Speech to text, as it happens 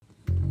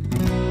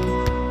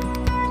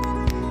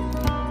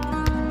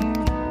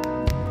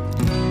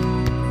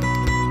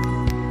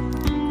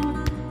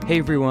Hey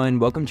everyone,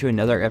 welcome to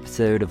another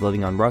episode of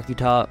Living on Rocky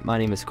Top. My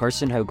name is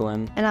Karsten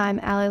Hoglund. And I'm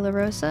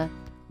Rosa.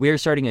 We are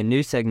starting a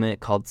new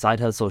segment called Side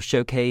Hustle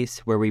Showcase,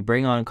 where we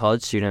bring on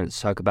college students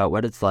to talk about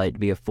what it's like to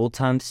be a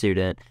full-time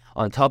student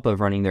on top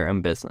of running their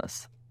own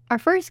business. Our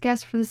first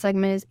guest for the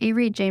segment is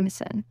Avery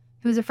Jameson,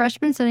 who is a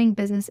freshman studying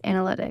business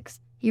analytics.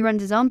 He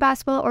runs his own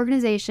basketball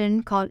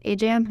organization called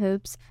AJM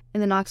Hoops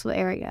in the Knoxville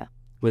area.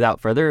 Without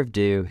further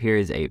ado, here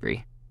is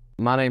Avery.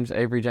 My name's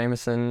Avery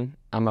Jameson.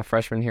 I'm a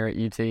freshman here at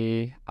UT.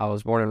 I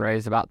was born and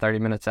raised about 30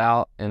 minutes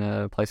out in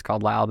a place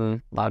called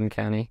Loudoun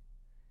County.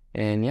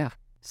 And yeah.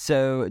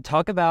 So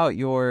talk about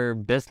your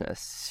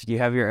business. You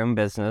have your own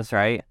business,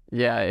 right?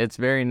 Yeah, it's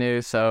very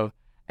new. So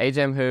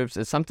AJM Hoops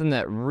is something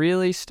that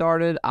really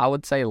started, I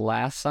would say,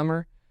 last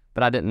summer,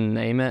 but I didn't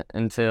name it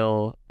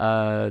until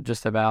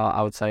just about,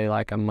 I would say,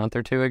 like a month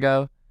or two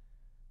ago.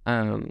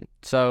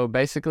 So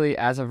basically,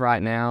 as of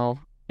right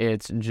now,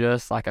 it's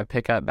just like a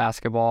pickup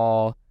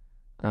basketball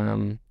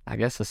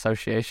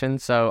association.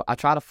 So I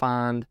try to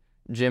find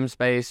gym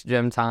space,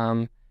 gym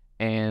time,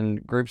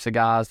 and groups of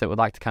guys that would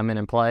like to come in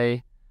and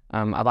play.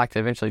 I'd like to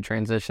eventually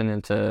transition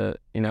into,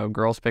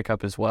 girls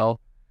pickup as well,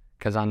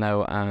 because I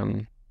know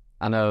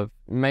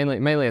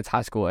mainly it's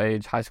high school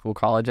age,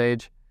 college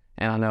age,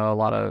 and I know a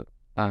lot of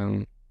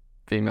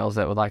females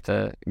that would like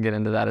to get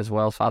into that as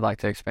well. So I'd like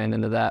to expand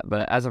into that.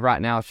 But as of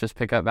right now, it's just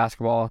pickup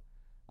basketball,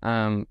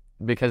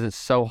 because it's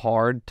so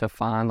hard to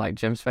find like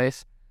gym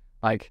space,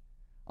 like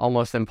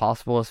almost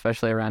impossible,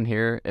 especially around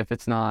here. If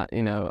it's not,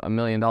 $1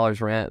 million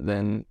rent,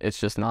 then it's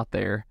just not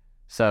there.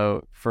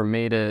 So for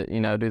me to,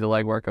 do the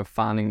legwork of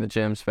finding the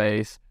gym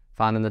space,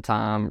 finding the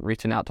time,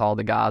 reaching out to all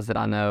the guys that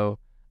I know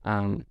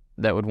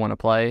that would want to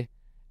play,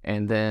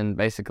 and then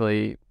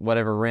basically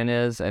whatever rent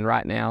is, and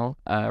right now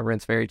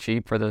rent's very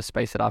cheap for the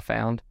space that I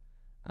found.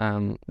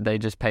 They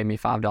just pay me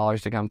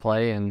 $5 to come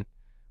play, and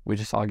we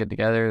just all get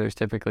together. There's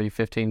typically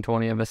 15,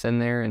 20 of us in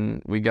there,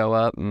 and we go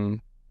up and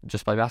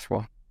just play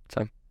basketball.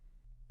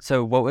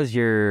 So what was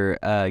your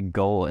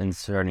goal in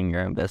starting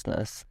your own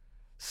business?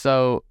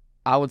 So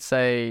I would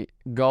say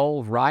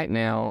goal right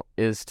now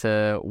is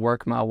to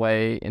work my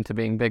way into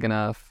being big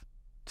enough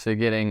to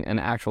getting an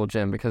actual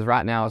gym, because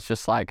right now it's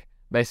just like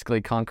basically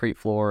concrete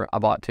floor. I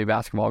bought 2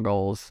 basketball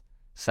goals,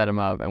 set them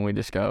up, and we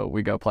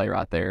go play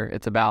right there.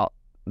 It's about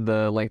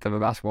the length of a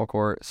basketball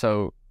court.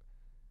 So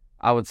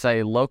I would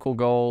say local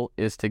goal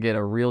is to get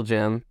a real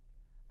gym,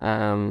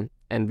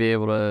 and be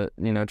able to,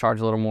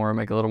 charge a little more,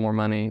 make a little more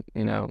money.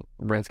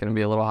 Rent's going to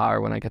be a little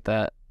higher when I get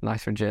that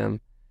nicer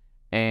gym.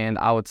 And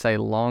I would say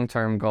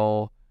long-term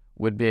goal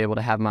would be able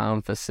to have my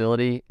own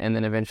facility, and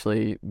then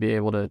eventually be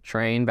able to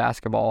train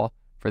basketball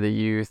for the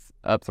youth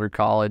up through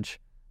college,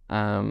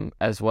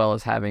 as well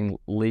as having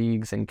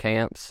leagues and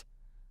camps,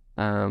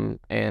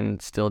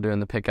 and still doing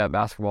the pickup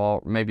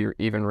basketball, maybe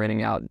even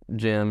renting out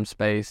gym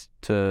space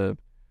to,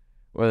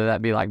 whether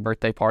that be like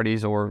birthday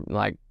parties or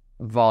like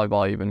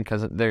volleyball even,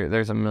 because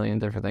there's a million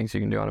different things you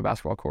can do on a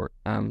basketball court.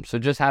 So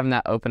just having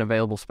that open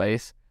available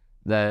space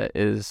that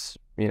is,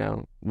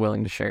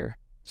 willing to share.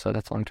 So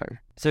that's long term.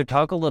 So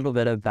talk a little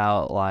bit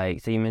about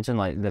so you mentioned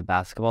like the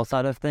basketball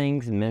side of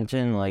things, and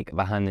mention like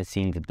behind the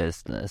scenes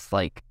business.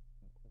 Like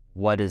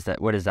what does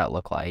that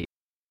look like?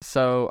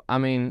 So,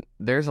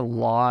 there's a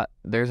lot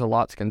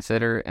to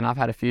consider, and I've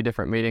had a few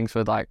different meetings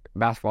with like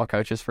basketball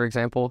coaches, for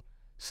example.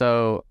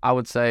 So I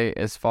would say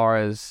as far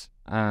as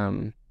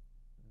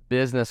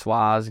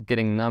business-wise,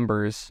 getting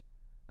numbers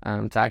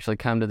to actually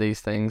come to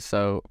these things.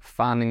 So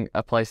finding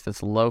a place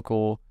that's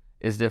local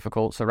is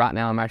difficult. So right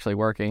now I'm actually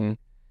working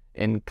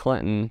in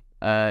Clinton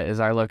is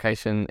our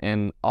location,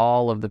 and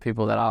all of the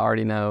people that I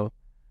already know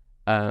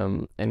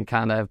and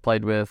kind of have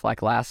played with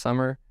like last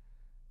summer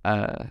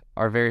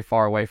are very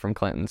far away from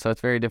Clinton. So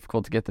it's very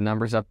difficult to get the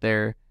numbers up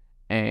there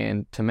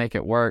and to make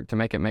it work, to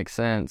make it make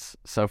sense.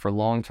 So for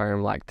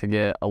long-term, like to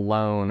get a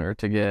loan or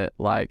to get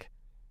like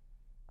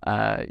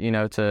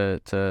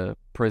to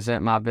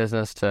present my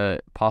business to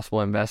possible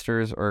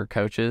investors or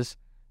coaches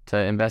to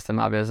invest in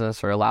my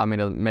business or allow me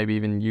to maybe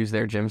even use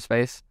their gym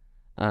space,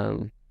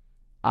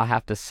 I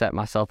have to set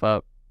myself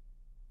up,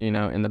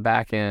 in the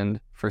back end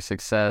for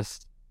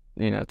success,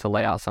 to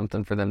lay out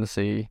something for them to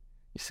see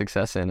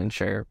success in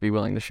and be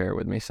willing to share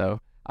with me. So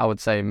I would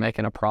say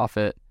making a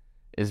profit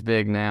is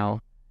big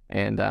now,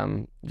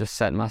 and just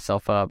setting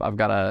myself up. I've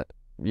got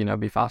to,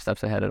 be 5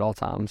 steps ahead at all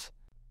times.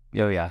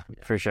 Oh yeah,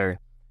 for sure.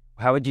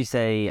 How would you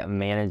say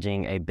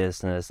managing a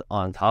business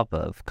on top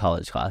of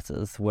college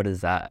classes?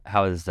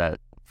 How is that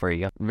for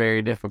you?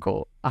 Very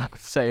difficult. I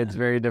would say it's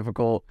very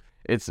difficult.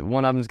 It's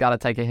one of them's got to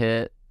take a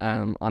hit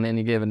on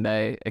any given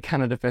day. It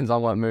kind of depends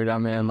on what mood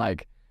I'm in,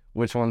 like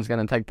which one's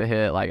going to take the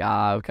hit. Like,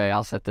 okay,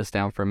 I'll set this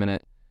down for a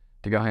minute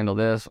to go handle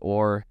this,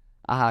 or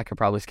I could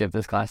probably skip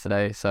this class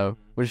today. So,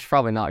 which is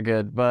probably not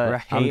good, but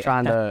right. I'm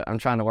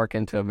trying to work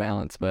into a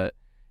balance. But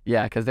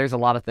yeah, because there's a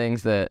lot of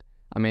things that,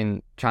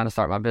 trying to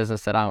start my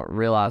business that I don't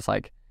realize,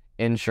 like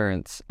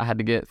insurance. I had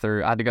to go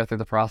through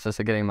the process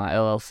of getting my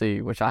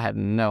LLC, which I had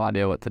no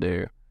idea what to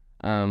do.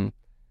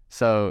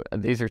 So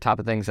these are type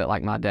of things that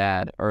like my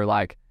dad or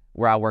like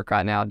where I work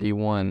right now,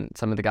 D1,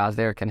 some of the guys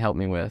there can help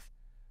me with.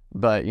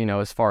 But,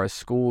 as far as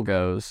school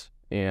goes,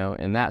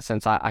 in that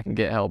sense, I can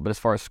get help. But as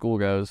far as school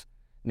goes,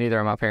 neither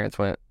of my parents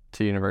went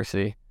to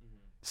university.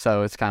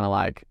 So it's kind of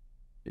like,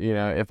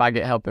 if I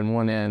get help in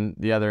one end,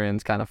 the other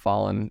end's kind of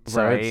falling.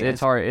 So Right.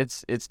 it's hard.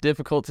 It's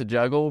difficult to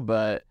juggle,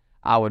 but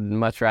I would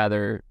much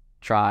rather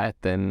try it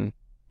than,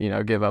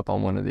 give up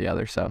on one or the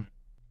other. So.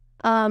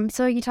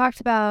 So you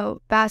talked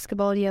about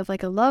basketball. Do you have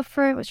like a love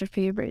for it? What's your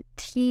favorite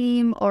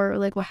team? Or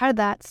like, how did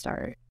that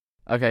start?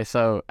 Okay,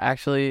 so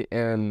actually,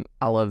 and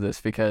I love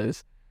this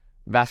because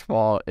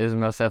basketball is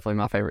most definitely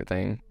my favorite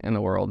thing in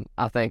the world.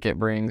 I think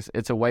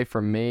it's a way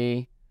for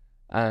me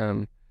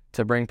to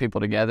bring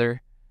people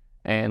together,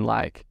 and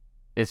like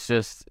it's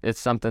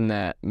something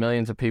that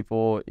millions of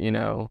people,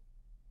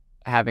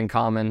 have in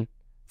common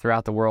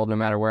throughout the world. No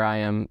matter where I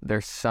am,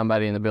 there's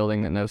somebody in the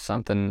building that knows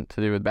something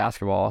to do with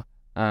basketball.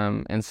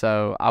 And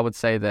so I would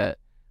say that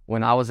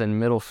when I was in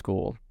middle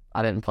school,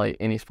 I didn't play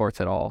any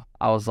sports at all.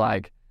 I was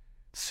like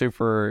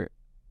super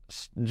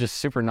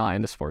not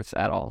into sports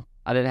at all.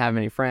 I didn't have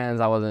any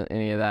friends. I wasn't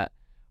any of that.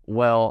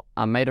 Well,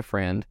 I made a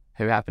friend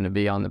who happened to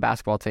be on the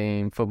basketball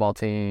team, football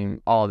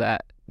team, all of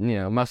that,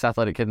 most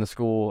athletic kid in the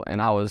school,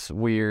 and I was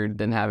weird,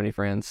 didn't have any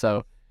friends.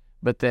 So,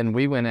 but then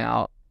we went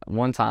out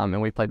one time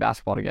and we played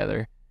basketball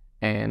together,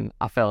 and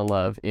I fell in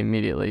love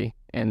immediately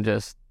and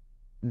just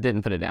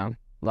didn't put it down.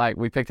 Like,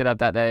 we picked it up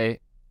that day.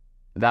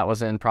 That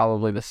was in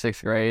probably the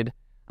 6th grade.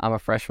 I'm a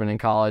freshman in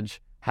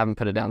college, haven't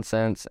put it down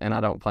since, and I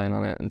don't plan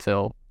on it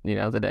until,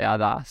 the day I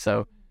die.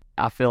 So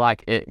I feel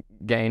like it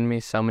gained me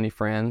so many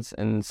friends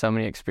and so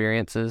many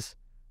experiences.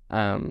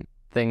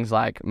 Things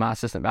like my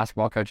assistant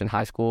basketball coach in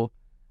high school,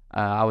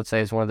 I would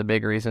say is one of the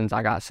big reasons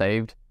I got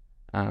saved.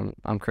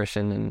 I'm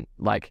Christian, and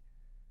like,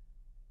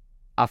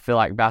 I feel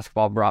like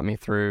basketball brought me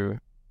through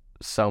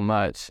so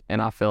much,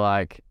 and I feel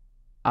like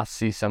I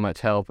see so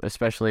much help,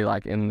 especially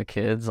like in the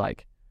kids.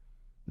 Like,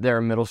 there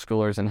are middle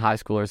schoolers and high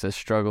schoolers that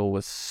struggle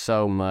with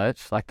so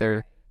much. Like,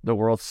 the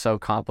world's so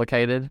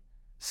complicated,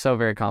 so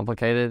very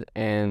complicated,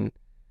 and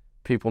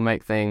people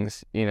make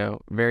things,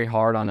 very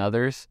hard on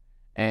others.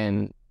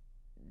 And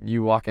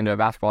you walk into a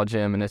basketball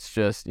gym and it's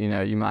just, you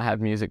might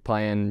have music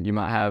playing, you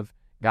might have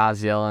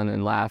guys yelling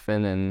and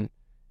laughing, and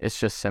it's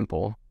just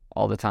simple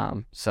all the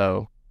time.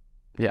 So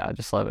yeah, I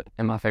just love it.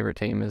 And my favorite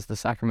team is the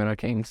Sacramento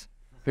Kings,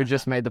 who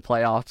just made the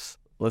playoffs.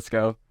 Let's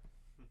go.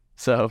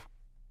 So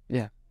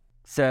yeah.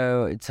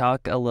 So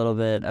talk a little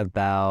bit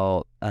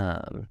about,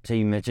 so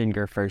you mentioned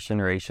your first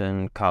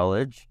generation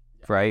college,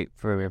 right?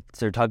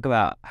 So talk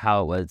about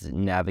how it was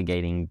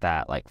navigating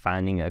that, like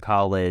finding a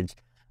college.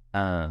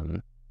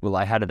 Well,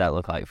 like, how did that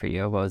look like for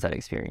you? What was that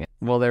experience?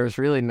 Well, there was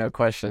really no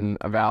question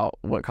about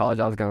what college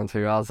I was going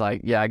to. I was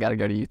like, yeah, I got to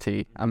go to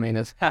UT. I mean,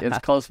 it's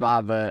close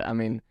by, but I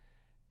mean,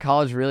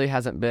 college really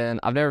hasn't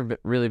been, I've never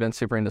really been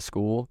super into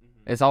school.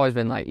 It's always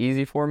been like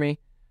easy for me.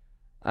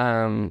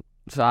 So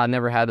I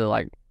never had to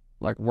like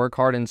work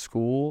hard in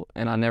school,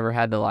 and I never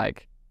had to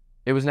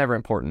it was never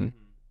important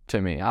to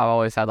me. I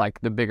always had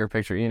like the bigger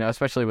picture,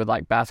 especially with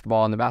like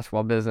basketball and the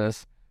basketball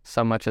business.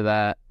 So much of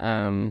that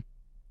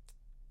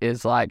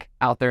is like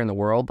out there in the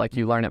world. Like,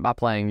 you learn it by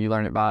playing, you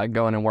learn it by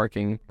going and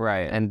working,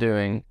 Right. and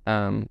doing.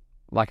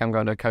 Like, I'm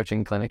going to a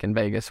coaching clinic in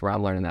Vegas where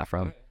I'm learning that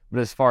from.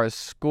 But as far as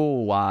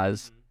school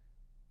wise,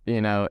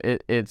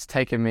 it's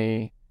taken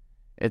me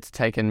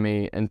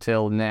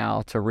until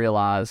now to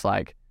realize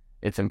like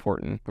it's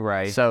important.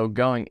 Right. So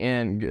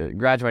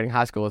graduating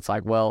high school, it's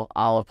like, well,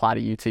 I'll apply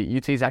to UT.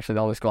 UT is actually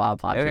the only school I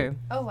applied to.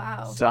 Oh,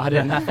 wow. So I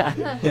didn't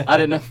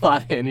apply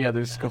to any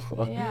other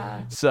school.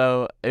 Yeah.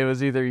 So it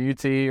was either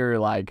UT or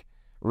like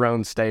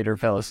Roan State or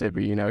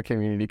Fellowshippy,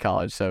 community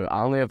college. So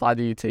I only applied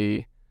to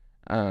UT.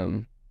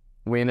 I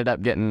ended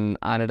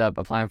up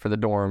applying for the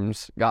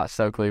dorms, got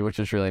Stokely, which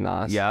is really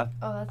nice. Yeah.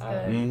 Oh, that's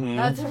good. Mhm.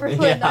 That's a really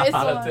nice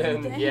out of one.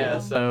 10. Damn. Yeah.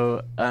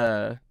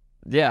 So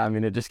yeah, I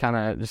mean, it just kind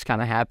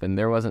of happened.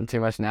 There wasn't too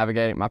much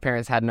navigating. My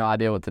parents had no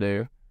idea what to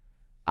do.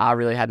 I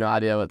really had no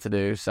idea what to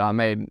do. So I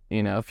made,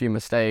 a few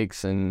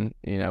mistakes and,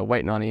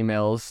 waiting on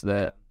emails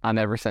that I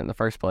never sent in the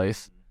first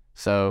place.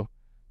 So,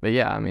 but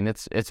yeah, I mean,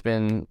 it's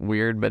been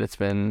weird, but it's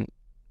been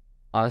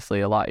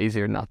honestly a lot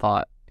easier than I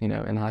thought, in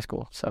high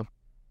school. So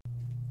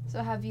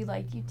have you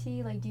liked UT?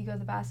 Like, do you go to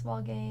the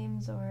basketball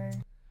games or?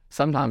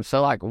 sometimes.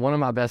 So like, one of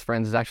my best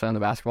friends is actually on the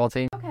basketball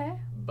team, Okay.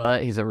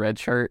 but he's a red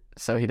shirt,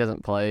 so he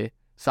doesn't play.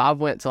 So I've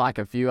went to like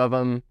a few of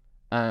them,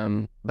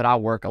 but I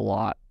work a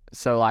lot.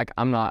 So like,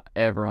 I'm not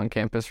ever on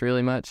campus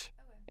really much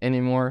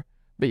anymore.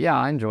 But yeah,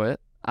 I enjoy it.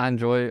 I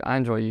enjoy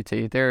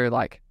UT. There are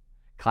like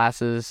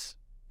classes.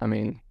 I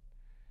mean,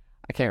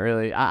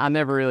 I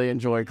never really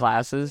enjoy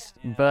classes,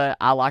 but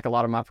I like a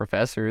lot of my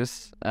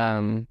professors,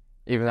 even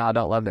though I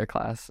don't love their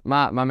class.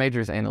 My major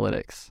is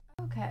analytics.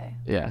 Okay.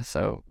 Yeah,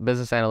 so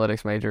business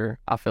analytics major.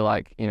 I feel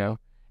like, in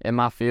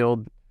my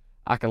field,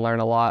 I can learn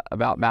a lot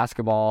about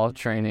basketball,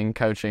 training,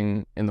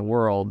 coaching in the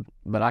world,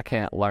 but I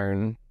can't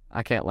learn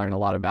a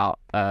lot about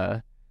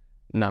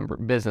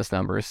business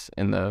numbers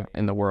in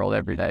the world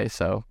every day.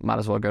 So might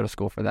as well go to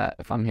school for that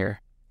if I'm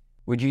here.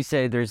 Would you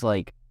say there's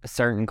like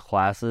certain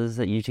classes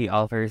that UT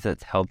offers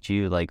that's helped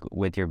you like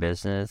with your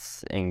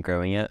business and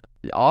growing it?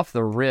 Off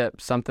the rip,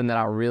 something that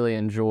I really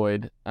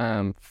enjoyed,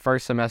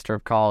 first semester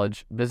of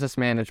college, business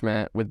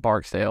management with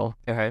Barksdale.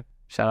 Okay.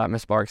 Shout out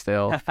Miss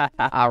Barksdale.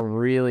 I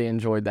really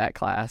enjoyed that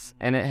class,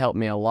 and it helped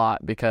me a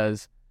lot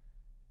because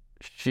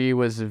she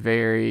was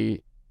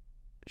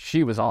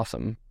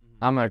awesome.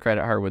 I'm going to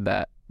credit her with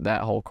that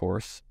whole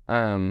course,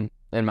 in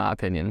my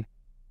opinion.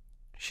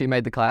 She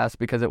made the class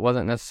because it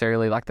wasn't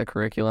necessarily like the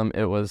curriculum.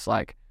 It was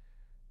like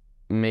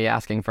me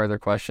asking further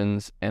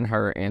questions and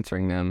her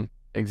answering them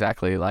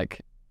exactly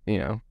like,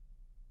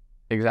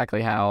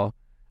 exactly how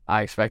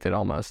I expected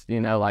almost.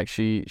 Like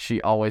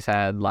she always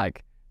had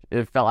like,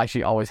 it felt like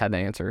she always had the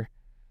answer.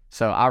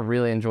 So I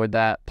really enjoyed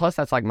that. Plus,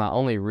 that's like my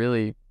only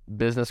really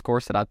business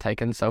course that I've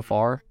taken so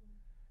far.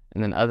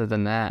 And then other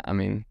than that, I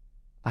mean,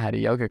 I had a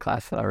yoga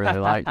class that I really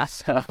liked.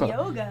 So,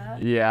 Yoga?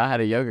 yeah, I had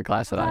a yoga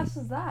class What that class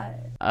was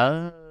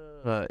that?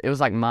 it was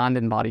like mind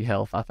and body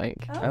health, I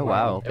think. Oh,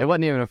 wow. It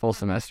wasn't even a full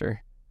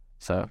semester.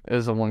 So it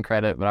was a 1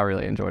 credit, but I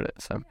really enjoyed it.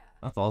 So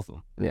That's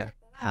awesome. yeah.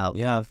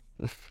 Yeah.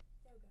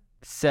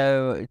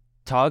 So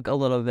talk a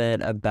little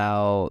bit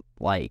about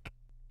like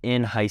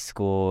in high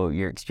school,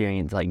 your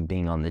experience like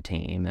being on the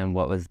team and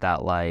what was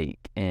that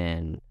like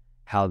and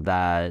how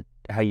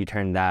you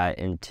turned that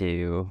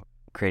into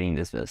creating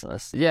this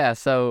business. Yeah,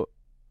 so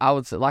I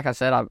would say, like I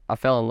said, I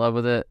fell in love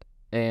with it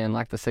in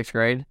like the 6th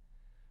grade.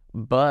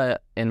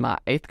 But in my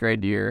 8th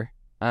grade year,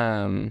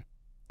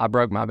 I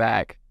broke my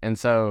back. And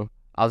so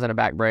I was in a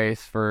back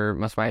brace for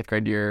most of my 8th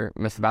grade year,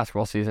 missed the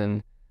basketball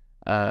season.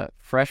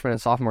 Freshman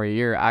and sophomore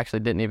year, I actually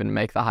didn't even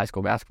make the high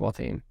school basketball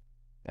team.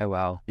 Oh,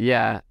 wow.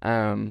 Yeah.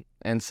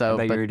 And so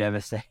But you were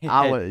devastated.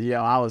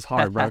 I was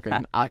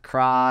heartbroken. I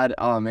cried.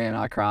 Oh man,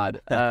 I cried.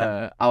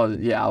 I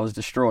was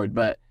destroyed,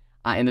 but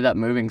I ended up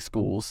moving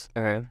schools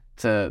Okay.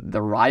 to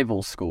the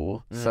rival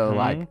school. So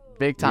like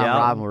big time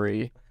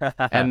rivalry.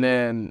 And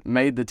then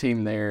made the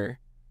team there.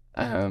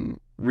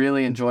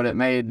 Really enjoyed it.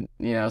 Made,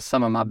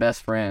 some of my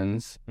best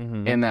friends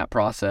in that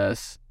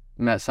process.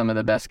 Met some of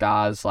the best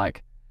guys,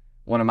 like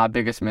one of my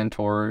biggest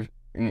mentors,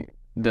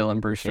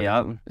 Dylan Brewster.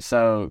 Yep.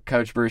 So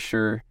Coach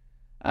Brewster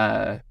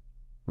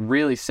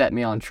really set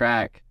me on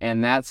track,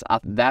 and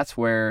that's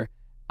where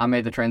I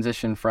made the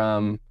transition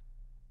from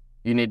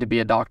you need to be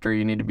a doctor,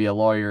 you need to be a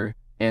lawyer,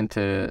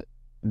 into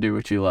do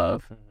what you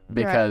love.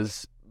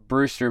 Because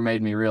Brewster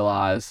made me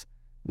realize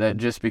that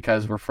just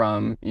because we're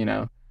from,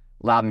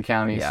 Loudoun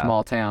County,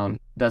 small town,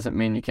 doesn't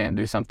mean you can't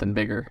do something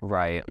bigger.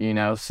 Right.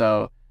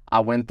 So I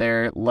went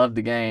there, loved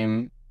the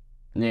game.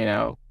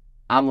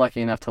 I'm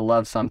lucky enough to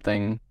love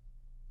something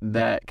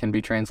that can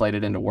be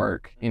translated into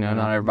work.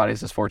 Not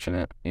everybody's as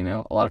fortunate.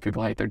 A lot of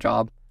people hate their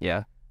job.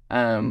 Yeah.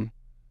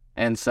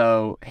 And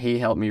so he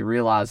helped me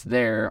realize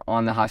there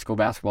on the high school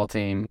basketball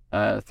team,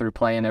 through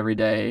playing every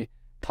day,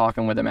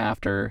 talking with him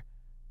after,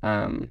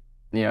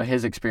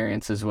 his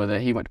experiences with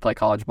it. He went to play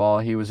college ball.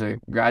 He was a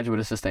graduate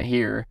assistant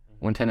here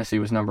when Tennessee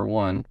was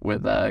 #1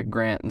 with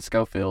Grant and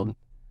Schofield.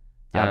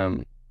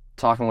 Yep.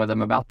 Talking with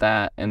him about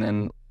that and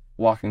then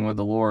walking with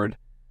the Lord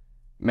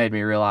made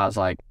me realize,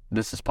 like,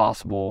 this is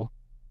possible.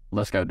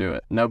 Let's go do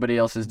it. Nobody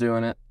else is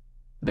doing it.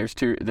 There's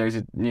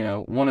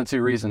 1 of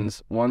 2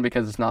 reasons. 1,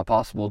 because it's not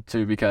possible.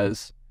 2,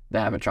 because they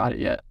haven't tried it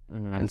yet.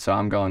 And so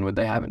I'm going with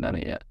they haven't done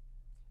it yet.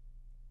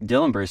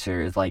 Dylan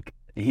Brewster is like,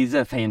 he's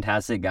a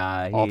fantastic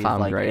guy. He's All-time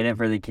like great. in it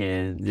for the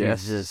kids.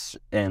 Yes. He's just,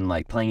 and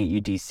like playing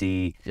at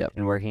UTC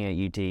and working at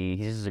UT.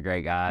 He's just a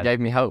great guy. Gave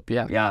me hope.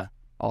 Yeah. Yeah.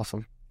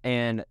 Awesome.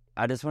 And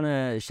I just want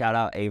to shout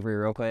out Avery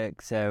real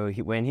quick. So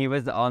when he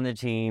was on the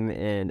team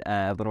in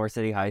Lenore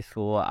City High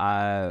School,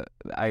 my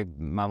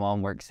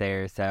mom works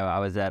there, so I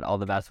was at all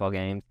the basketball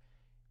games.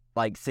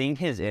 Like seeing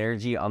his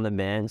energy on the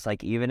bench,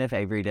 like even if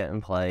Avery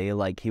didn't play,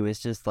 like he was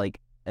just like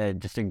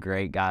just a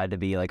great guy to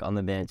be like on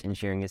the bench and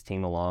cheering his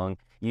team along.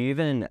 You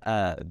even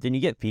didn't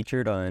you get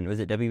featured on, was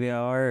it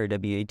WBR or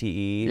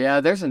WATE?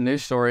 Yeah, there's a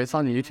news story. It's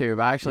on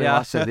YouTube. I actually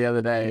watched it the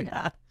other day.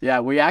 Yeah,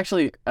 we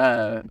actually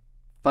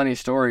funny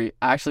story.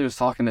 I actually was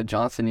talking to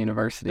Johnson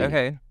University.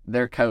 Okay.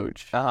 Their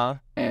coach.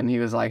 And he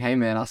was like, "Hey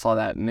man, I saw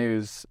that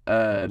news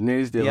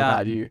deal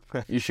about you.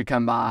 You should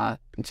come by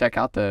and check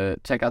out the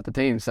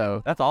team."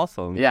 So that's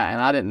awesome. Yeah,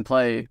 and I didn't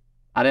play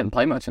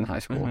much in high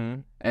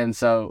school. And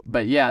so,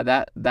 but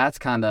yeah, that's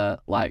kind of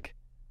like,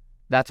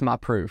 that's my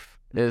proof.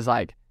 Is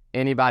like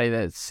anybody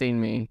that's seen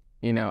me,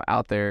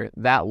 out there,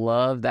 that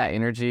love, that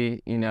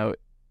energy,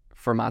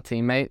 for my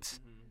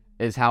teammates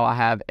is how I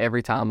have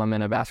every time I'm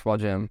in a basketball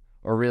gym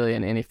or really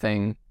in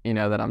anything,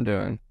 that I'm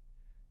doing.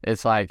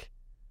 It's like,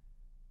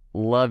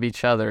 love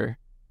each other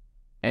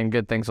and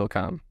good things will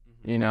come.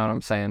 You know what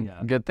I'm saying?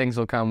 Yeah. Good things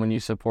will come when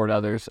you support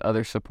others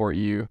support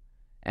you.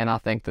 And I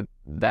think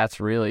that's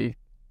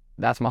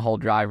my whole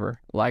driver.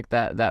 Like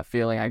that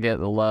feeling I get,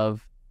 the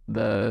love,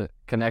 the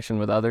connection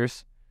with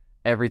others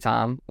every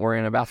time we're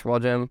in a basketball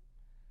gym.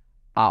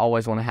 I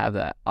always want to have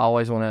that. I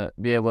always want to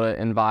be able to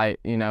invite,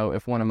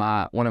 if one of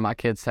my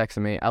kids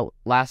texted me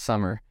last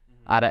summer,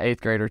 I had an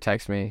 8th grader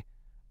text me,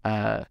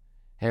 him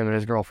and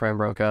his girlfriend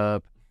broke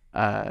up.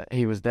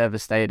 He was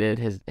devastated.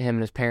 Him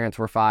and his parents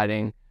were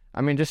fighting.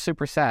 I mean, just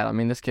super sad. I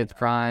mean, this kid's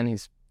crying.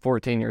 He's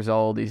 14 years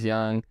old. He's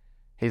young.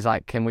 He's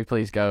like, can we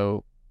please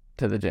go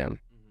to the gym?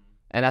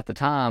 And at the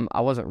time,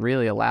 I wasn't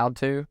really allowed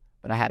to,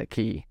 but I had a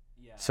key.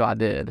 So I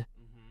did.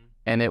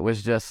 And it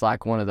was just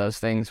like one of those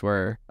things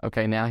where,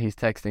 okay, now he's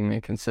texting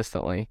me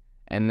consistently,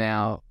 and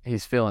now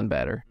he's feeling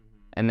better.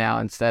 And now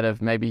instead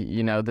of maybe,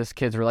 you know, this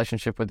kid's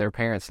relationship with their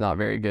parents not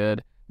very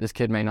good, this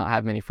kid may not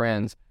have many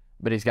friends,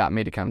 but he's got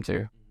me to come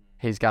to.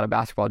 He's got a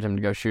basketball gym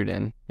to go shoot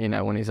in, you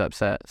know, when he's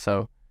upset.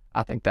 So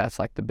I think that's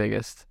like the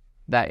biggest,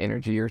 that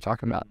energy you're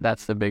talking about,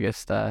 that's the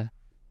biggest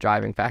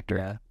driving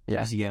factor.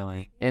 Yeah. Just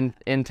yelling.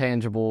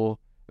 Intangible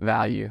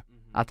value.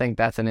 I think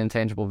that's an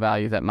intangible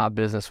value that my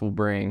business will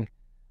bring.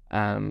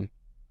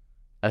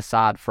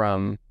 Aside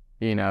from,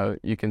 you know,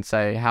 you can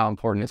say how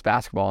important is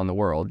basketball in the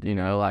world, you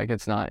know, like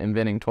it's not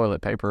inventing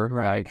toilet paper,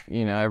 right? Like,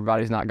 you know,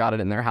 everybody's not got it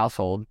in their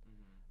household,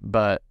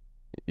 but,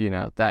 you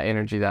know, that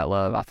energy, that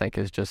love, I think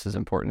is just as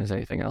important as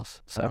anything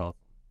else. So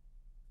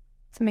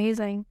it's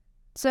amazing.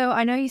 So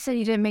I know you said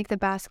you didn't make the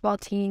basketball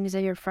teams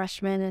in your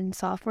freshman and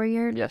sophomore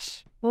year.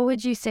 Yes. What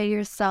would you say to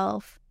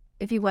yourself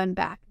if you went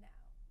back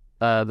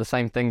now? The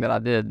same thing that I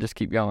did, just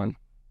keep going.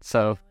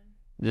 So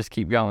just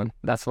keep going.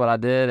 That's what I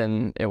did,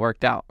 and it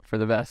worked out for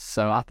the best.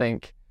 So I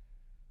think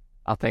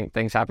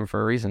things happen for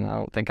a reason. I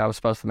don't think I was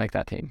supposed to make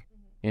that team.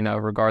 You know,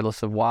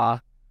 regardless of why,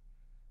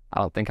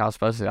 I don't think I was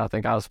supposed to. I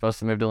think I was supposed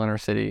to move to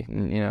Leonard City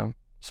and, you know,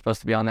 supposed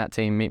to be on that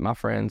team, meet my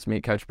friends,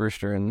 meet Coach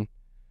Brewster, and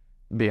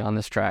be on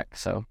this track.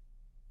 So,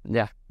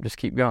 yeah, just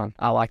keep going.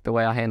 I like the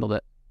way I handled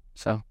it.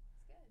 So,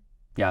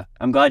 yeah,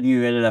 I'm glad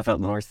you ended up at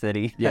Lenore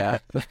City. Yeah.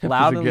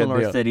 Loud and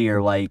Lenore City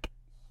are like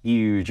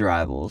huge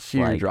rivals.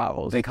 Huge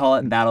rivals. They call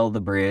it Battle of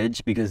the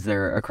Bridge because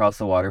they're across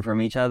the water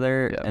from each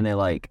other, and they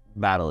like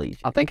battle each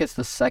other. I think it's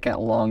the second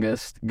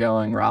longest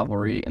going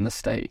rivalry in the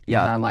state.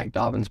 Yeah. Behind like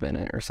Dobbins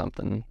Bennett or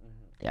something.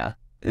 Yeah,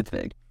 it's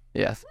big.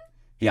 Yes.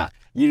 Yeah,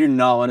 you do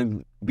not want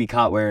to be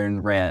caught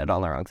wearing red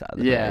on the wrong side of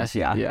the bridge.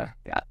 Yeah.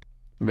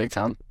 Big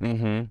time.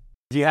 Mm-hmm.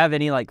 Do you have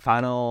any like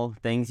final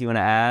things you want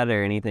to add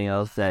or anything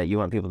else that you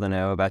want people to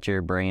know about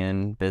your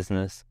brand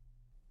business?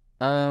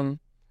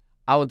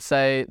 I would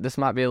say this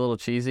might be a little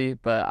cheesy,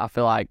 but I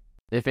feel like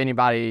if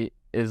anybody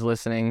is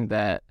listening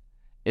that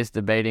is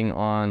debating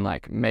on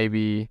like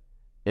maybe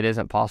it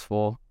isn't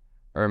possible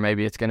or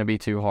maybe it's going to be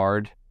too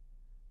hard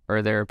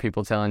or there are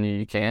people telling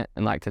you can't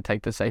and like to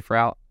take the safe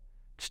route,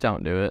 just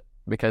don't do it,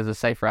 because the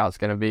safe route is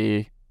going to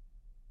be,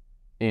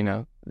 you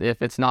know,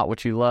 if it's not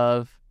what you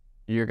love,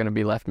 you're going to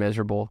be left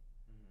miserable.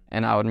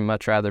 And I would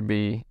much rather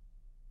be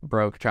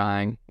broke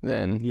trying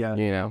than, you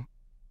know,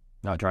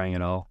 not trying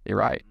at all. You're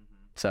right.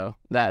 So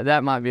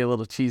that might be a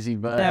little cheesy,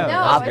 but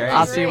I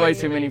I see way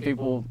too many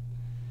people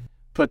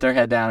put their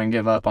head down and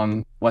give up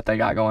on what they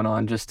got going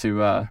on just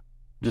to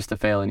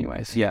fail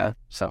anyways. Yeah.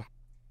 So,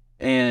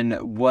 and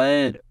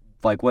what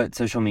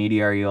social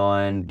media are you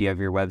on? Do you have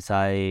your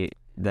website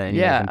that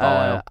anyone can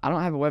follow? I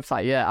don't have a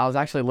website yet. I was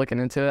actually looking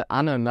into it.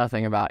 I know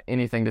nothing about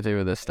anything to do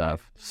with this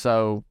stuff,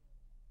 so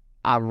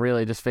I'm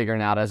really just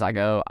figuring out as I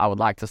go. I would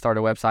like to start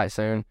a website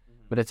soon,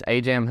 but it's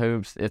AJAM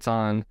Hoops.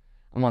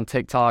 I'm on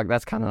TikTok.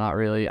 That's kind of not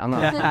really. I'm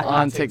not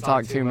on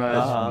TikTok too much,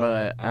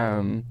 but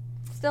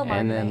Still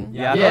marketing. And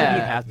then I feel like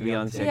you have to be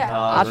on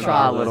TikTok. I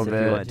try a little bit.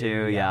 If you want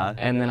to, yeah.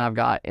 And then I've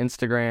got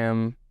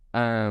Instagram,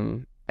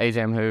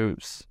 AJAM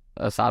Hoops,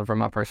 aside from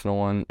my personal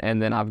one,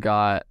 and then I've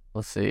got,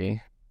 let's see,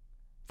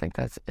 I think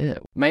that's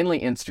it. Mainly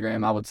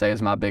Instagram, I would say,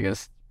 is my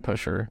biggest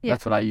pusher. Yeah.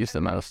 That's what I use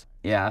the most.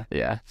 Yeah.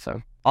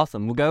 So.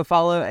 Awesome. Well, go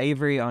follow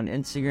Avery on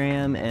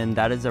Instagram, and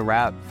that is a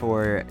wrap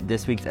for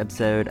this week's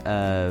episode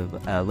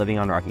of Living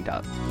on Rocky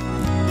Top.